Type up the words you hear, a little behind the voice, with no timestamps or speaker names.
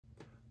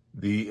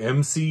The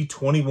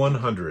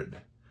MC-2100,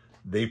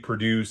 they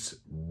produce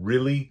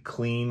really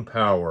clean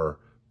power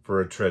for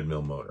a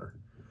treadmill motor.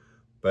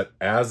 But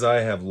as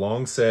I have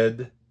long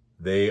said,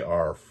 they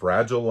are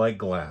fragile like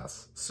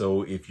glass.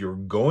 So if you're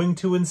going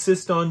to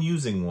insist on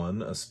using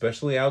one,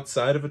 especially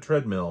outside of a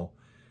treadmill,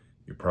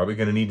 you're probably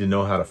going to need to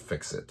know how to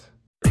fix it.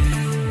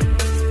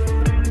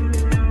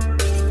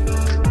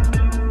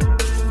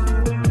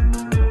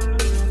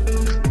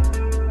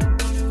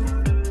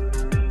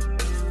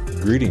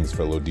 Greetings,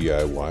 fellow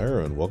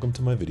DIYer, and welcome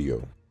to my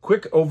video.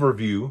 Quick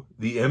overview,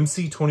 the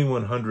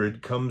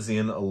MC-2100 comes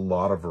in a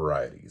lot of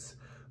varieties.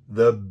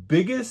 The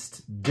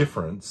biggest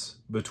difference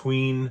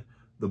between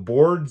the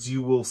boards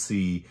you will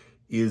see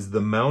is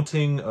the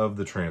mounting of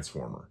the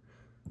transformer.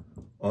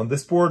 On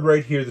this board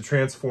right here, the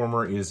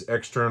transformer is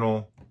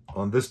external.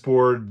 On this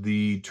board,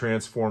 the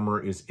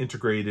transformer is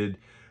integrated.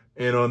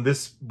 And on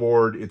this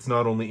board, it's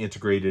not only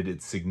integrated,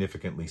 it's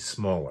significantly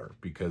smaller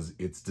because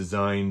it's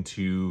designed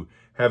to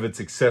have its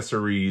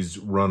accessories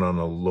run on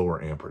a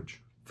lower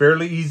amperage.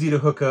 Fairly easy to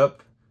hook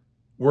up,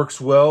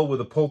 works well with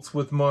a pulse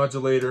width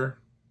modulator.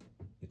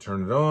 You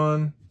turn it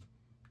on,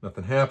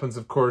 nothing happens,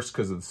 of course,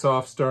 because of the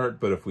soft start,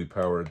 but if we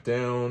power it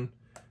down,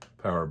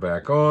 power it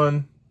back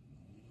on,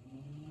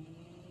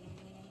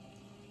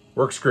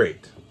 works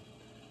great.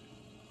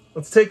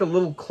 Let's take a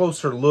little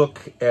closer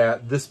look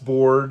at this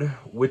board,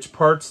 which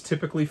parts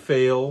typically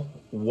fail,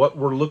 what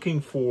we're looking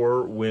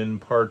for when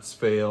parts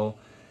fail,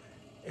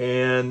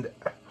 and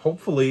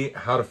hopefully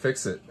how to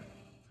fix it.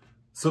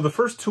 So the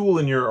first tool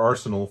in your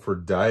arsenal for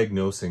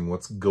diagnosing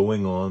what's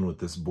going on with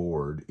this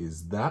board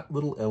is that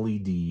little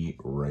LED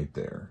right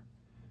there.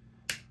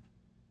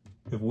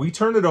 If we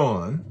turn it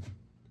on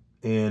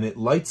and it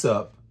lights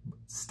up,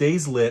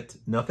 stays lit,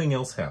 nothing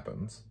else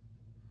happens,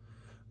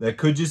 that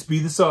could just be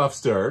the soft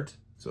start.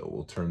 So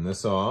we'll turn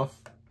this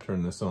off,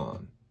 turn this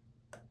on.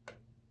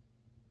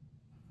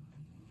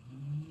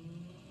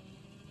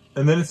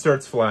 And then it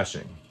starts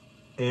flashing.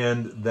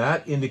 And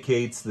that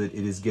indicates that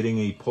it is getting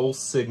a pulse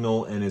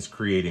signal and is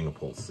creating a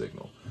pulse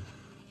signal.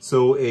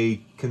 So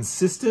a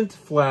consistent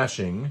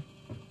flashing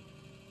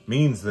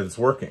means that it's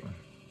working.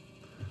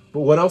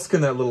 But what else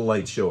can that little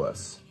light show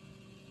us?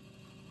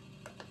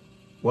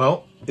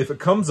 Well, if it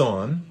comes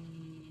on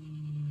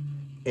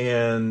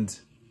and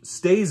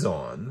stays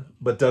on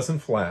but doesn't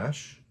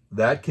flash,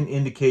 that can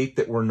indicate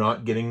that we're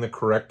not getting the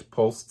correct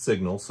pulsed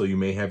signal, so you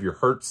may have your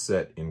hertz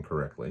set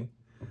incorrectly.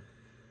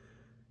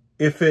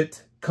 If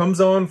it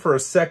comes on for a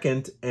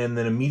second and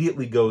then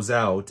immediately goes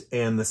out,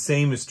 and the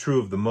same is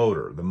true of the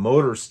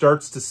motor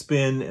starts to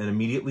spin and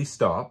immediately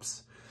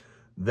stops,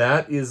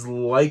 that is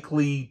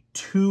likely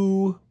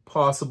two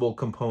possible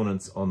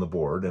components on the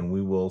board, and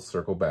we will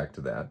circle back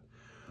to that.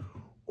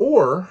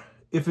 Or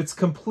if it's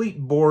complete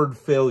board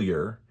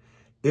failure,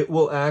 it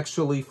will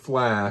actually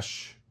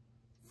flash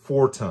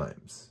 4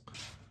 times.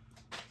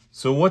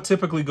 So what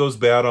typically goes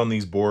bad on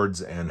these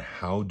boards and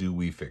how do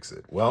we fix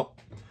it? Well,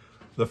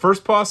 the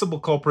first possible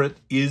culprit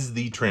is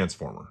the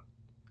transformer.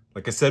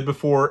 Like I said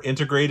before,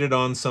 integrated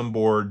on some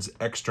boards,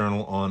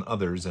 external on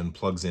others, and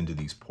plugs into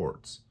these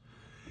ports.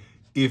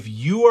 If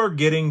you are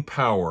getting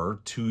power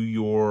to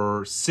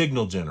your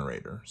signal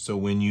generator, so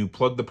when you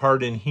plug the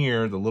part in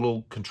here, the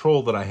little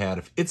control that I had,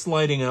 if it's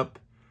lighting up,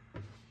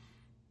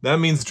 that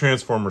means the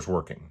transformer's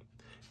working.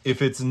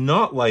 If it's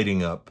not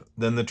lighting up,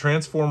 then the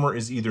transformer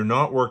is either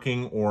not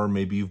working or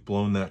maybe you've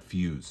blown that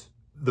fuse.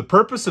 The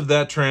purpose of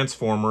that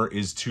transformer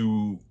is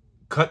to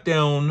cut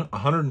down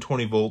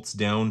 120 volts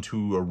down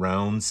to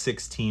around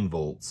 16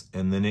 volts,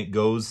 and then it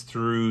goes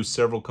through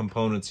several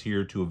components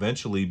here to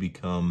eventually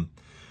become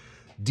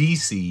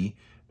DC,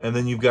 and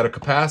then you've got a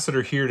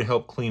capacitor here to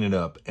help clean it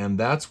up, and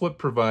that's what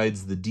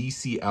provides the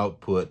DC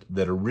output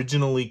that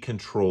originally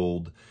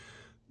controlled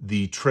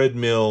the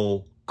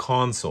treadmill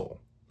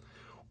console,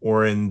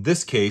 or in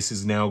this case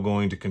is now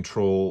going to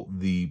control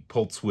the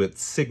pulse width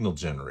signal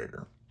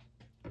generator.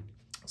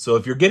 So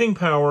if you're getting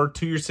power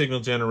to your signal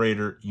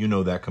generator, you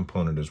know that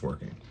component is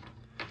working.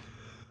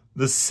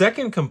 The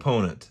second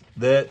component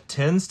that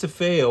tends to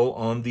fail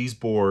on these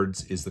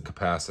boards is the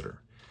capacitor.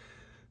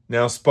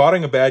 Now,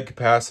 spotting a bad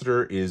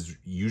capacitor is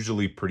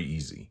usually pretty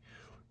easy.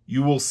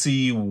 You will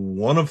see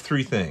one of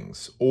 3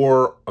 things,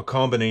 or a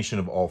combination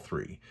of all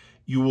 3.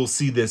 You will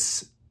see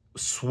this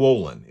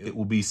swollen. It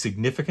will be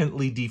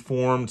significantly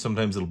deformed.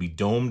 Sometimes it'll be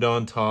domed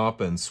on top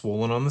and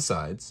swollen on the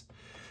sides.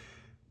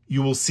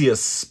 You will see a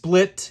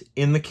split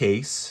in the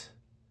case.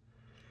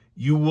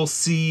 You will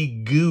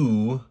see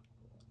goo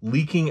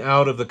leaking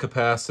out of the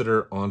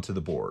capacitor onto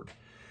the board.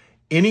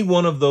 Any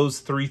one of those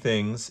 3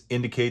 things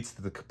indicates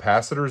that the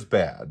capacitor is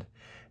bad.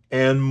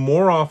 And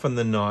more often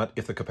than not,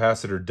 if the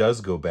capacitor does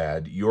go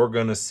bad, you're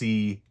going to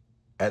see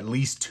at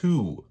least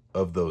 2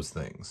 of those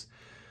things.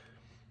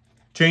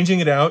 Changing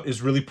it out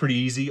is really pretty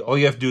easy. All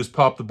you have to do is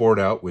pop the board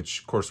out,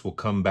 which of course we'll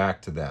come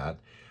back to that,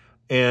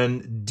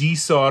 and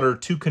desolder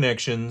 2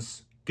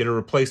 connections, get a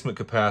replacement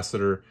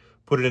capacitor,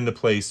 put it into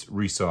place,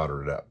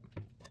 resolder it up.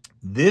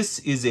 This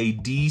is a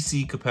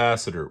DC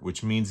capacitor,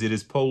 which means it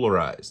is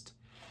polarized.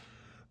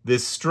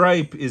 This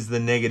stripe is the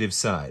negative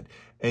side.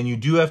 And you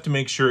do have to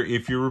make sure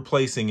if you're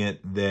replacing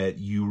it that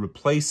you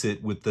replace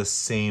it with the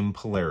same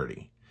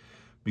polarity,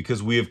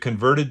 because we have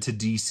converted to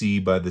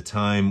DC by the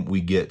time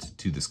we get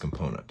to this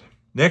component.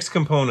 Next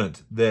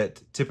component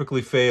that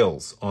typically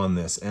fails on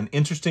this, and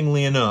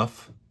interestingly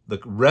enough, the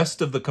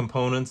rest of the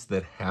components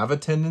that have a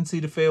tendency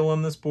to fail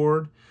on this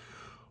board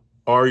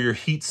are your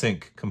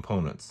heatsink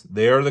components.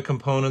 They are the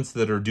components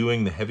that are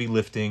doing the heavy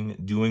lifting,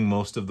 doing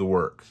most of the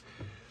work.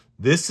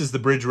 This is the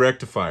bridge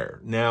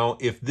rectifier. Now,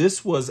 if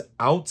this was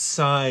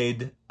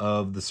outside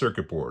of the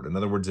circuit board, in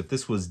other words, if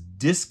this was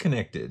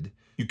disconnected,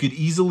 you could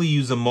easily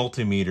use a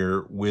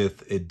multimeter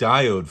with a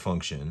diode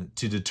function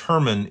to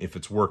determine if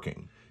it's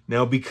working.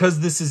 Now, because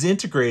this is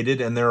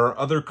integrated and there are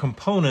other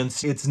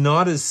components, it's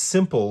not as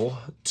simple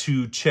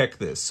to check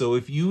this. So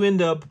if you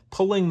end up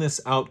pulling this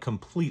out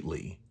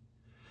completely,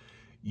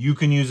 you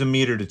can use a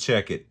meter to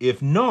check it. If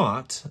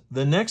not,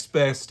 the next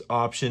best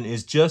option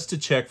is just to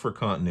check for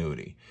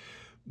continuity.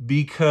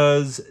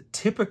 Because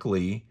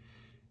typically,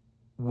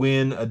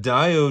 when a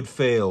diode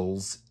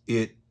fails,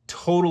 it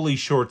totally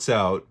shorts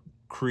out,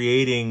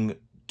 creating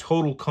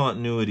total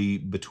continuity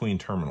between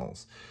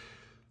terminals.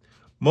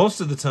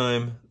 Most of the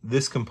time,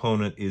 this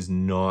component is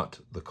not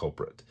the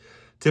culprit.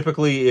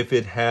 Typically, if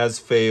it has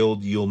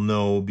failed, you'll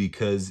know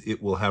because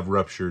it will have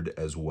ruptured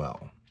as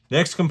well.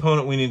 Next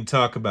component we need to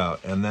talk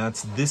about, and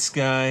that's this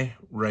guy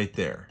right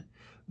there.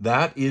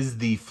 That is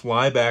the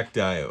flyback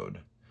diode.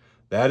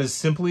 That is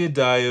simply a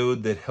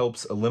diode that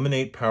helps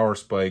eliminate power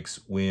spikes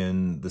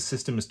when the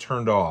system is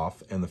turned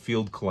off and the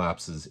field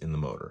collapses in the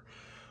motor.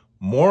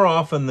 More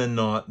often than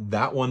not,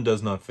 that one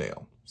does not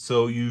fail.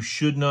 So you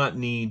should not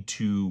need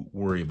to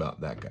worry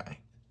about that guy.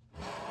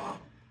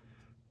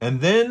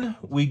 And then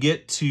we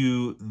get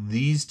to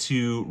these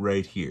two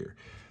right here.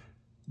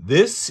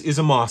 This is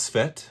a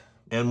MOSFET,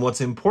 and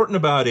what's important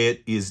about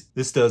it is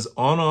this does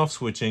on-off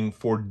switching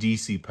for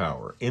DC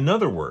power. In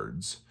other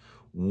words,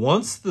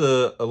 once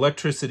the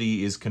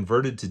electricity is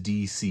converted to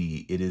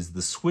DC, it is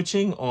the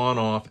switching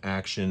on-off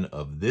action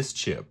of this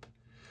chip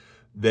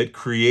that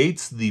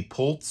creates the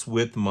pulse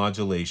width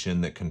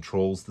modulation that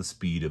controls the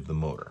speed of the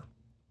motor.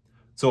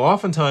 So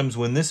oftentimes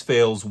when this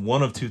fails,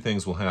 one of two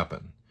things will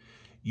happen.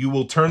 You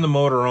will turn the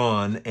motor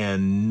on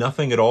and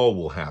nothing at all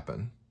will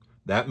happen.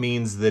 That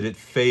means that it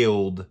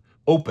failed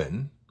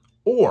open,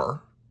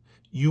 or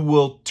you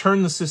will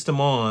turn the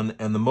system on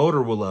and the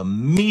motor will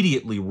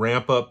immediately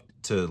ramp up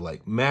to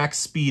like max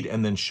speed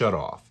and then shut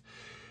off.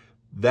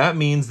 That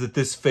means that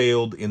this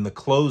failed in the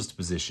closed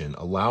position,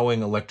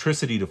 allowing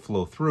electricity to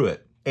flow through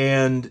it.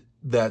 And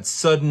that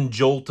sudden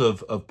jolt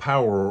of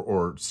power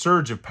or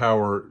surge of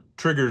power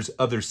triggers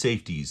other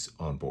safeties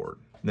on board.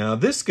 Now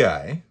this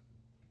guy,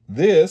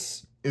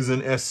 this is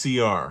an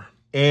SCR.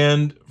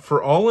 And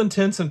for all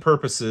intents and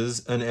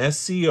purposes, an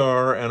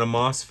SCR and a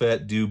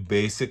MOSFET do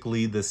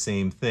basically the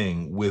same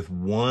thing with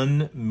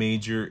one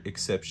major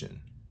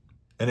exception.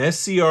 An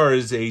SCR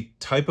is a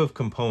type of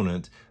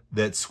component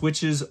that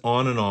switches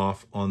on and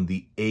off on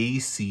the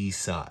AC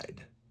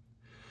side.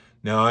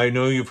 Now, I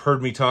know you've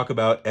heard me talk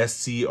about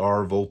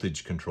SCR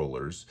voltage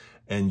controllers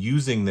and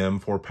using them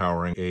for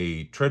powering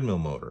a treadmill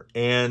motor.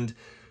 And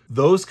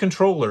those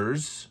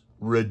controllers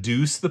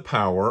reduce the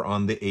power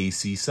on the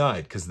AC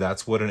side because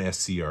that's what an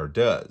SCR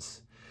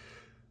does.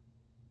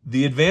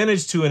 The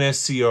advantage to an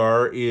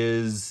SCR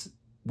is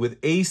with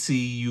AC,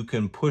 you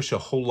can push a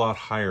whole lot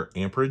higher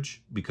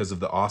amperage because of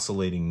the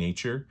oscillating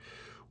nature.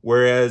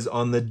 Whereas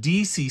on the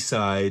DC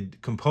side,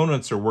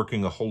 components are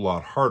working a whole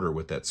lot harder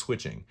with that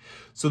switching.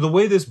 So the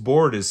way this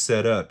board is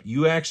set up,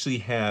 you actually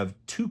have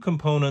two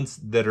components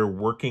that are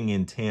working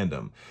in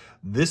tandem.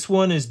 This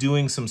one is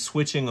doing some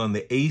switching on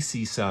the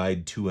AC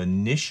side to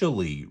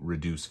initially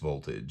reduce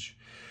voltage.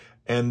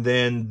 And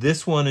then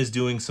this one is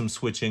doing some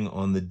switching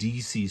on the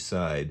DC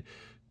side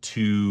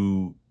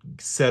to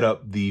set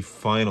up the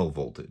final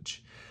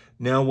voltage.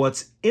 Now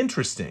what's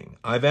interesting,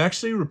 I've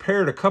actually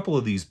repaired a couple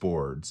of these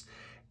boards,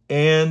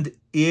 and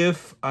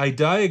if I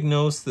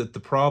diagnose that the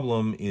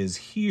problem is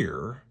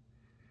here,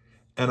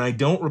 and I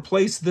don't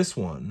replace this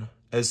one,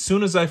 as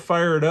soon as I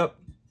fire it up,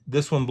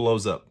 this one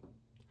blows up.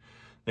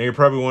 Now you're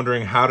probably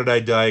wondering, how did I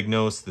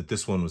diagnose that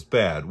this one was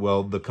bad?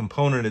 Well, the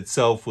component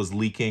itself was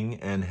leaking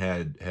and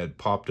had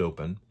popped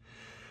open.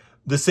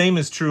 The same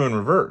is true in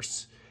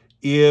reverse.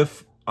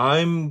 If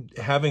I'm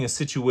having a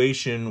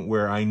situation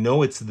where I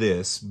know it's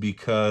this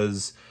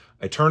because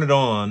I turn it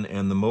on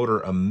and the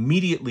motor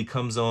immediately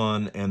comes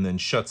on and then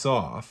shuts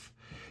off,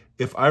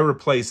 if I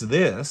replace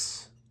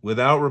this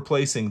without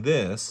replacing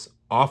this,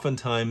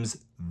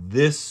 oftentimes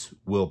this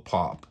will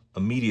pop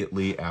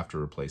immediately after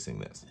replacing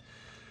this.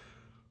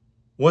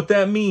 What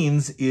that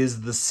means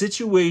is the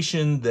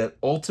situation that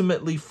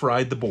ultimately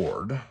fried the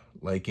board,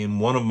 like in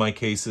one of my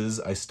cases,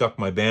 I stuck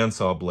my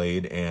bandsaw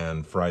blade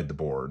and fried the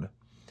board.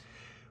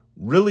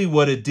 Really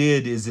what it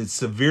did is it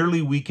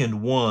severely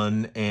weakened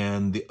one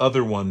and the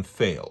other one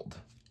failed.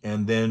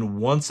 And then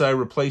once I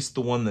replaced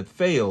the one that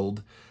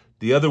failed,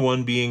 the other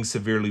one being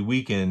severely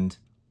weakened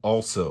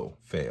also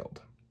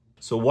failed.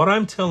 So what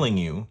I'm telling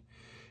you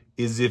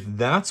is if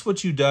that's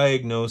what you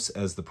diagnose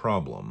as the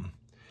problem,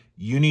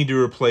 you need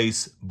to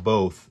replace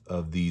both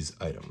of these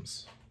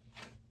items.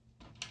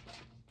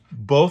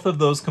 Both of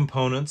those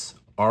components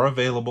are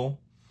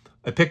available.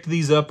 I picked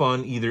these up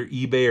on either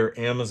eBay or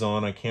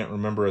Amazon, I can't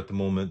remember at the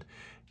moment.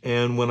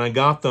 And when I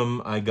got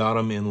them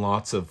in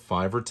lots of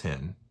 5 or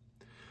 10.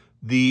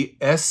 The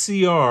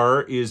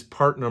SCR is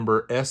part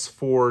number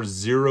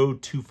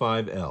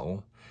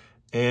S4025L,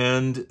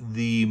 and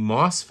the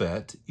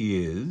MOSFET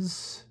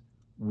is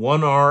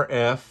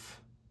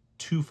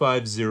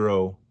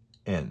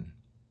 1RF250N.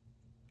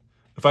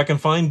 If I can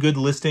find good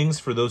listings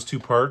for those two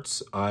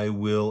parts, I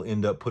will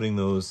end up putting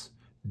those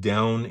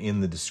down in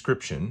the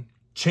description.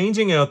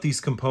 Changing out these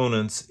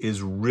components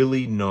is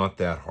really not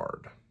that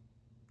hard.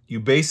 You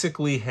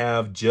basically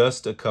have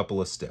just a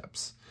couple of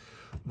steps.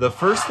 The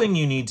first thing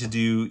you need to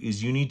do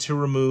is you need to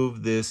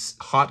remove this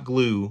hot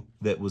glue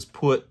that was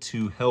put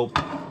to help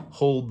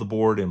hold the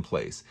board in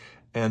place.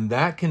 And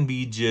that can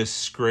be just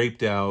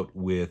scraped out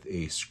with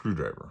a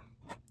screwdriver.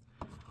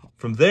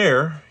 From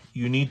there,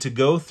 you need to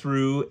go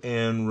through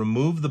and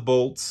remove the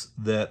bolts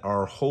that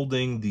are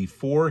holding the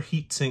 4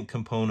 heatsink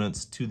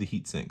components to the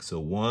heatsink. So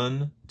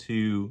 1,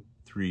 2,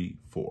 3,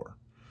 4.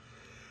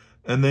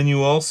 And then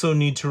you also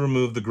need to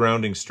remove the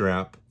grounding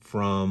strap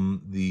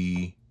from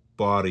the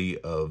body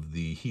of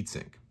the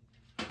heatsink.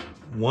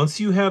 Once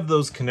you have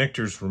those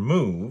connectors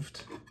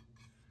removed,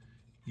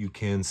 you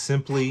can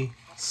simply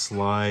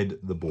slide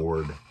the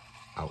board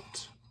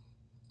out.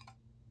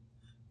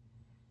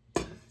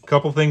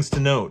 Couple things to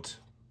note.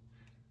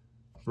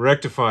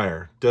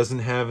 Rectifier doesn't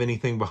have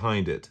anything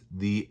behind it.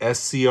 The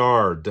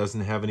SCR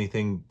doesn't have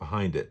anything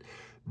behind it.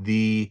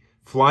 The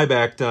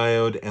flyback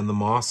diode and the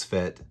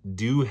MOSFET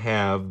do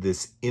have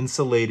this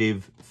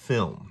insulative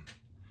film.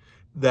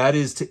 That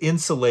is to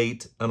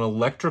insulate an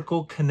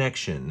electrical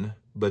connection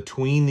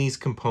between these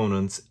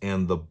components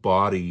and the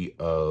body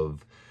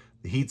of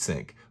the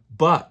heatsink.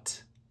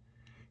 But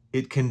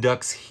it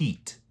conducts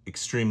heat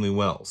extremely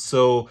well.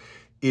 So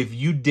if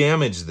you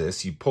damage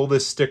this, you pull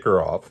this sticker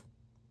off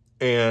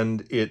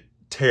and it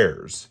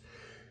tears,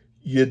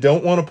 you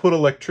don't want to put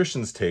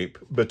electrician's tape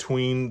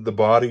between the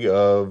body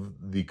of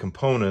the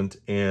component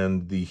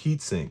and the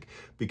heatsink,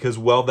 because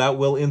while that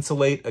will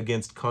insulate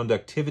against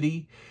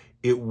conductivity,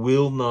 it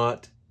will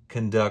not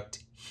conduct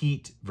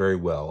heat very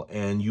well,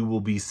 and you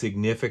will be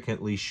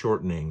significantly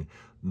shortening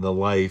the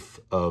life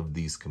of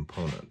these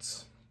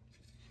components.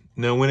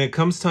 Now, when it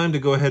comes time to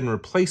go ahead and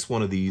replace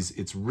one of these,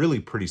 it's really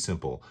pretty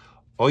simple.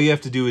 All you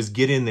have to do is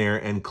get in there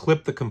and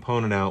clip the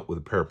component out with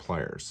a pair of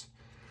pliers.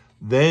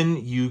 Then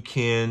you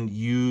can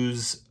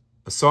use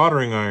a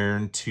soldering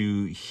iron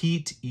to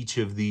heat each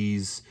of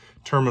these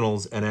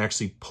terminals and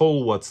actually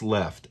pull what's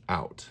left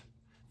out.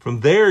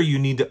 From there, you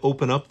need to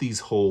open up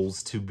these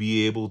holes to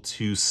be able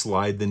to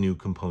slide the new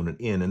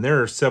component in. And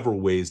there are several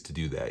ways to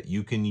do that.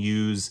 You can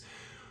use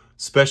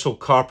special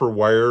copper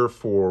wire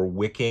for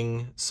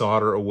wicking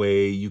solder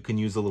away. You can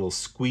use a little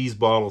squeeze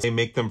bottle. They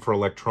make them for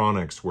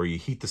electronics where you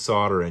heat the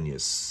solder and you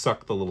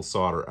suck the little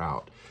solder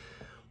out.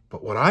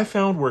 But what I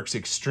found works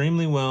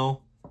extremely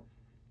well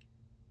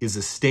is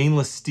a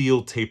stainless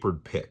steel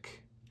tapered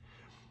pick.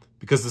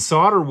 Because the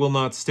solder will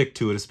not stick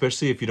to it,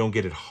 especially if you don't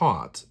get it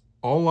hot.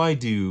 All I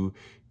do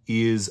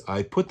is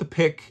I put the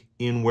pick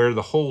in where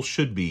the hole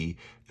should be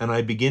and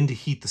I begin to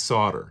heat the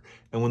solder.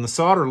 And when the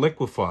solder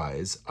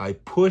liquefies, I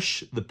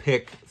push the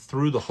pick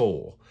through the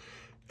hole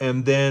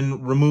and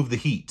then remove the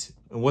heat.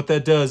 And what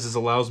that does is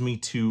allows me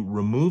to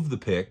remove the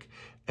pick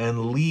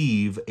and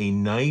leave a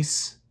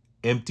nice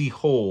empty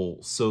hole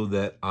so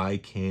that I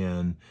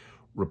can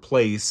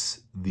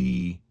replace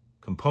the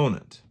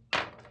component.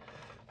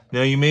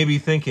 Now you may be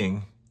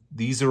thinking,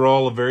 these are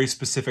all a very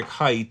specific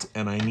height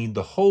and I need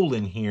the hole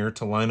in here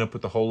to line up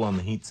with the hole on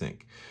the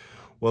heatsink.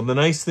 Well, the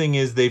nice thing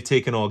is they've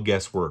taken all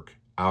guesswork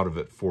out of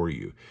it for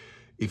you.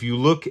 If you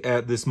look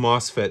at this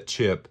MOSFET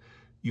chip,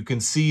 you can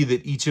see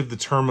that each of the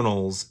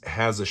terminals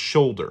has a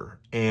shoulder.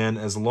 And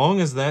as long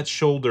as that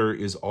shoulder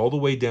is all the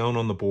way down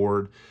on the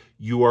board,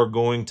 you are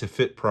going to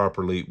fit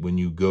properly when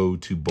you go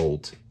to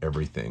bolt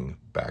everything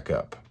back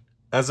up.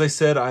 As I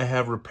said, I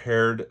have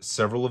repaired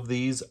several of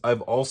these.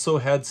 I've also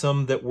had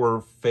some that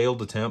were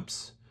failed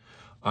attempts.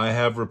 I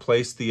have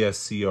replaced the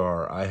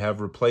SCR. I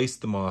have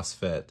replaced the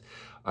MOSFET.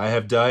 I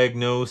have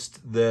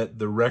diagnosed that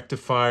the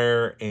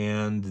rectifier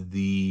and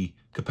the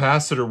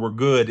capacitor were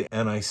good,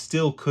 and I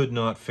still could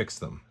not fix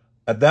them.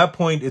 At that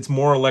point, it's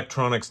more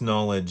electronics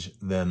knowledge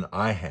than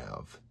I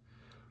have.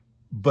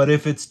 But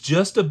if it's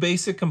just a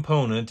basic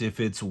component, if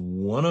it's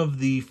one of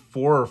the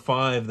 4 or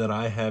 5 that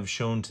I have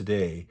shown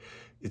today,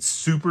 it's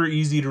super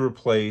easy to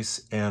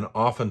replace and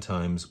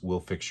oftentimes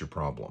will fix your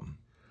problem.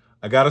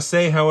 I gotta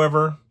say,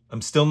 however,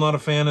 I'm still not a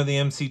fan of the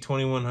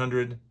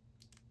MC-2100.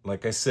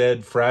 Like I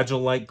said, fragile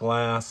like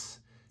glass.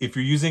 If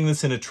you're using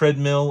this in a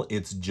treadmill,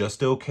 it's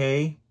just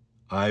okay.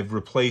 I've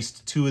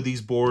replaced 2 of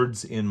these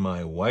boards in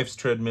my wife's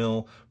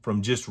treadmill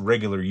from just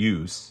regular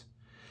use.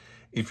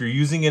 If you're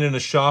using it in a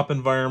shop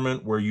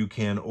environment where you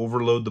can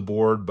overload the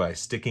board by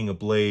sticking a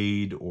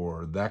blade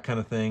or that kind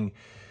of thing,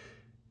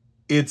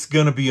 it's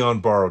gonna be on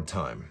borrowed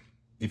time.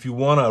 If you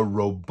want a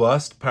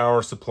robust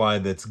power supply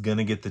that's going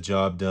to get the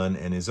job done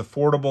and is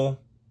affordable,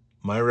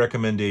 my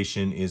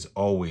recommendation is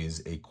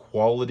always a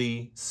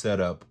quality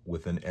setup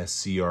with an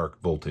SCR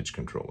voltage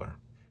controller.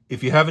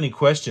 If you have any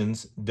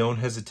questions, don't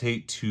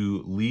hesitate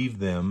to leave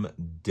them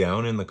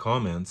down in the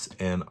comments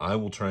and I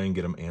will try and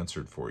get them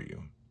answered for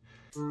you.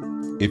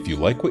 If you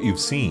like what you've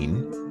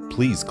seen,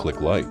 please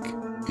click like.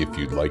 If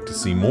you'd like to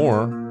see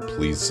more,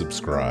 please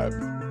subscribe.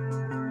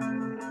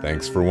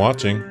 Thanks for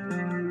watching.